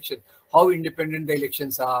of election. How independent the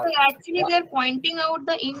elections are. So actually, they're pointing out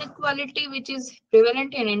the inequality which is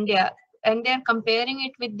prevalent in India, and they're comparing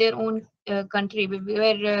it with their own country,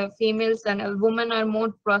 where females and women are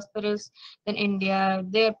more prosperous than India.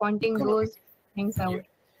 They're pointing those things out. Yeah.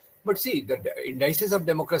 But see, the indices of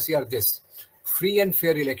democracy are this: free and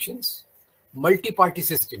fair elections, multi-party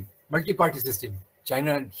system.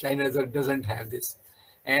 China doesn't have this,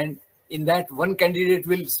 and in that one candidate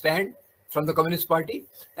will stand from the Communist Party,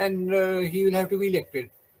 and he will have to be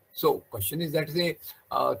elected. So, question is that is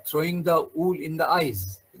a throwing the wool in the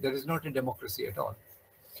eyes. There is not a democracy at all.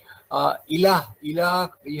 Ila, you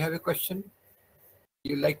have a question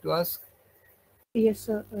you'd like to ask? Yes,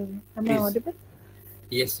 sir. Am I audible?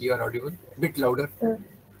 Yes, you are audible. Bit louder.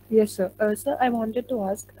 Yes, sir. Sir, I wanted to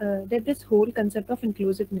ask that this whole concept of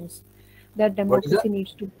inclusiveness that democracy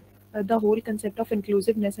needs to, the whole concept of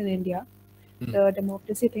inclusiveness in India, the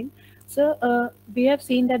democracy thing. So we have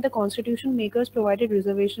seen that the constitution makers provided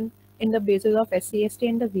reservation in the basis of SC, ST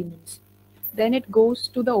and the women's. Then it goes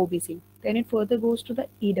to the OBC. Then it further goes to the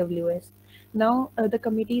EWS. Now the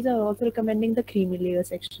committees are also recommending the creamy layer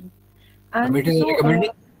section. And committees are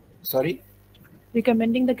recommending? Sorry?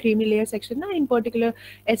 Recommending the creamy layer section, in particular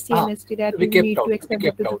SC and ST that we need to accept.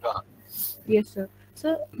 Yes, sir.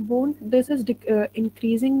 So this is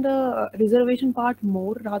increasing the reservation part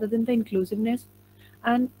more rather than the inclusiveness.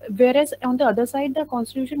 And whereas on the other side, the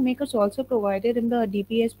constitution makers also provided in the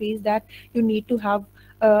DPSPs that you need to have,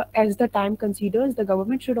 as the time considers, the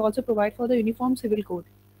government should also provide for the uniform civil code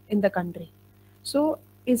in the country. So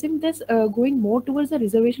isn't this going more towards the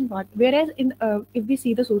reservation part? Whereas in if we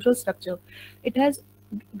see the social structure, it has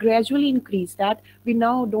gradually increased that we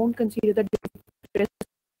now don't consider the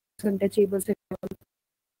untouchables.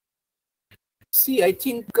 See, I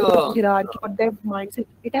think hierarchy or their mindset,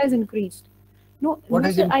 it has increased. No,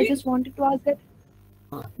 sir, I just wanted to ask that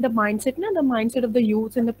the mindset of the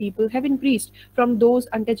youth and the people have increased from those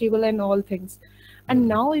untouchable and all things. And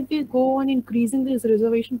now if we go on increasing this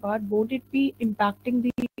reservation part, won't it be impacting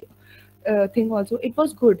the thing also? It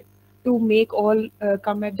was good to make all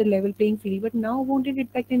come at the level playing field, but now won't it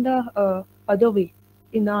impact in the other way,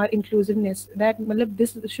 in our inclusiveness, that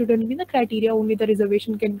this shouldn't be the criteria, only the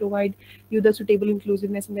reservation can provide you the suitable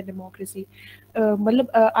inclusiveness in the democracy.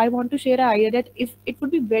 I want to share an idea that if it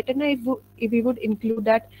would be better if we would include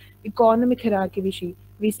that economic hierarchy.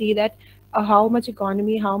 We see that how much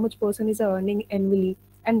economy, how much person is earning annually,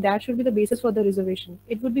 and that should be the basis for the reservation.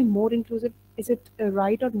 It would be more inclusive. Is it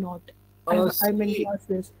right or not? I meant to ask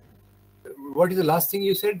this. What is the last thing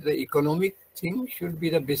you said? The economic thing should be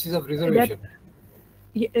the basis of reservation.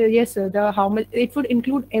 Yes, sir. The how much it would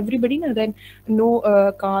include everybody, and then no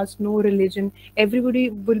caste, no religion. Everybody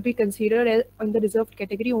will be considered as on the reserved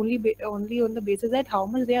category only on the basis that how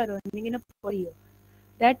much they are earning in a per year.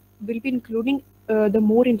 That will be including the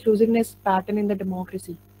more inclusiveness pattern in the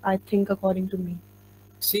democracy, I think, according to me.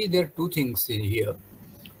 See, there are two things in here.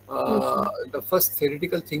 The first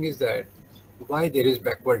theoretical thing is that why there is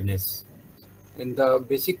backwardness. And the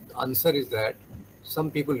basic answer is that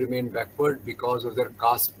some people remain backward because of their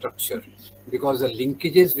caste structure, because the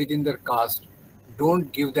linkages within their caste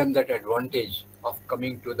don't give them that advantage of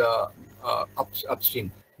coming to the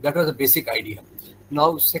upstream. That was the basic idea.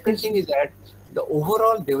 Now, second thing is that the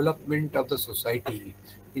overall development of the society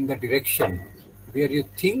in the direction where you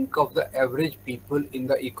think of the average people in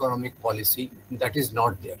the economic policy, that is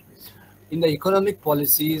not there. In the economic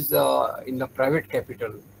policies, in the private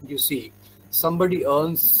capital, you see, somebody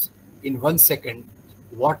earns in 1 second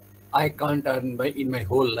what I can't earn in my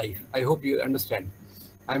whole life. I hope you understand.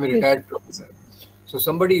 I'm a retired professor. So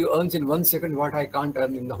somebody earns in 1 second what I can't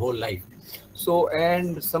earn in the whole life. So,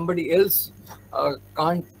 and somebody else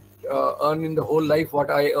can't earn in the whole life what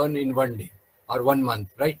I earn in 1 day or 1 month,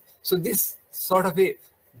 right? So this sort of a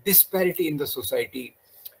disparity in the society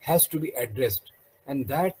has to be addressed. And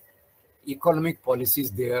that economic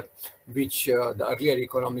policies there, which the earlier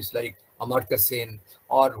economists like Amartya Sen,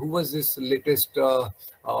 or who was this latest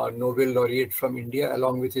Nobel laureate from India,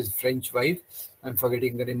 along with his French wife, I'm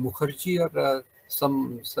forgetting the name, Mukherjee, or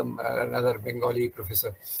some another Bengali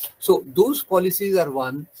professor. So those policies are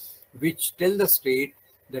one which tell the state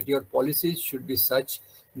that your policies should be such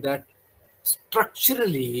that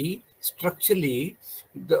structurally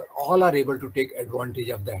all are able to take advantage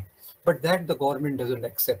of that. But that the government doesn't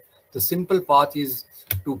accept. The simple path is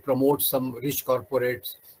to promote some rich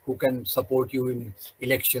corporates who can support you in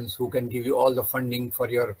elections, who can give you all the funding for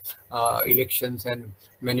your elections and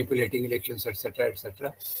manipulating elections, etc.,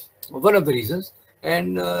 etc. One of the reasons.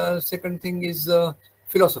 And second thing is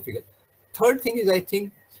philosophical. Third thing is, I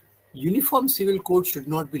think, uniform civil code should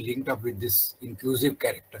not be linked up with this inclusive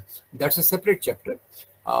character. That's a separate chapter.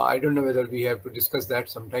 I don't know whether we have to discuss that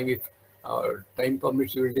sometime. If time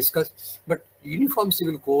permits, we will discuss. But uniform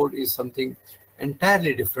civil code is something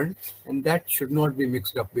entirely different, and that should not be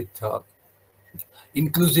mixed up with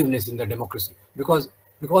inclusiveness in the democracy. Because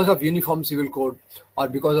of uniform civil code, or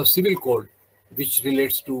because of civil code, which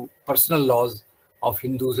relates to personal laws of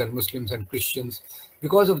Hindus and Muslims and Christians,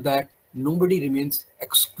 because of that, nobody remains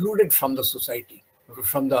excluded from the society,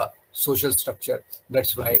 from the social structure.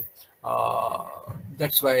 That's why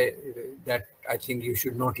that I think you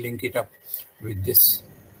should not link it up with this.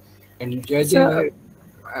 And judging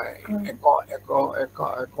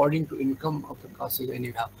according to income of the caste,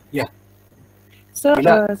 anyhow. Yeah. Sir,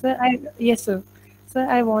 yes, sir. Sir,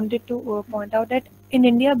 I wanted to point out that in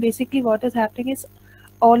India, basically what is happening is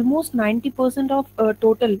almost 90% of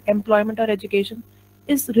total employment or education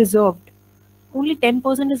is reserved. Only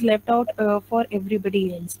 10% is left out for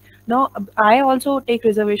everybody else. Now, I also take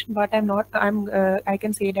reservation, but I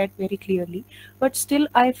can say that very clearly. But still,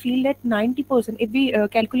 I feel that 90%, if we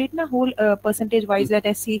calculate the whole percentage wise, that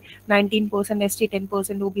SC 19%, ST 10%,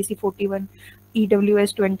 OBC 41,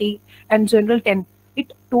 EWS 20, and general 10,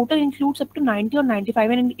 it total includes up to 90 or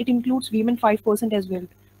 95, and it includes women 5% as well.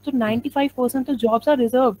 So 95% of jobs are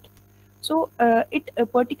reserved. So it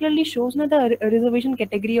particularly shows now the reservation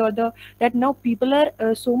category, or that now people are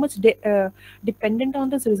so much dependent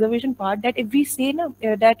on this reservation part, that if we say now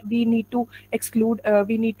that we need to exclude,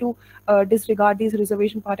 we need to disregard this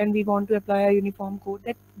reservation part, and we want to apply a uniform code,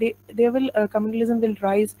 that communalism will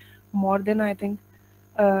rise more than, I think,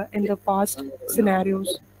 in the past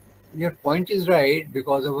scenarios. Your point is right,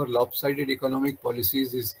 because of our lopsided economic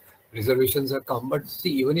policies, these reservations have come. But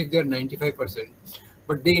see, even if they are 95%,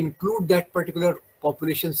 but they include that particular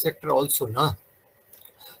population sector also, na?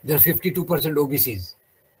 There are 52% OBCs.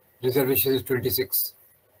 Reservation is 26.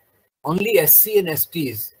 Only SC and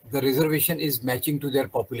STs, the reservation is matching to their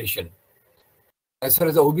population. As far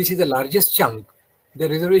as the OBC, the largest chunk, the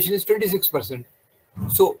reservation is 26%.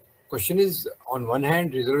 So question is, on one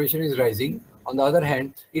hand, reservation is rising. On the other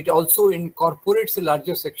hand, it also incorporates a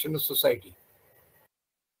larger section of society.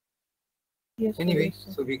 Yes, anyway,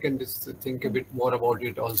 yes, so we can just think a bit more about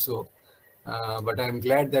it also. But I'm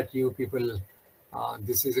glad that you people,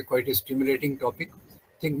 this is quite a stimulating topic.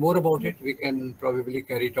 Think more about it. We can probably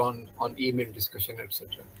carry it on email discussion,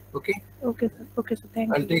 etc. Okay? Okay, sir. Okay, sir. Thank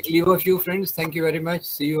you. I'll take leave of you, friends. Thank you very much.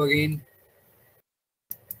 See you again.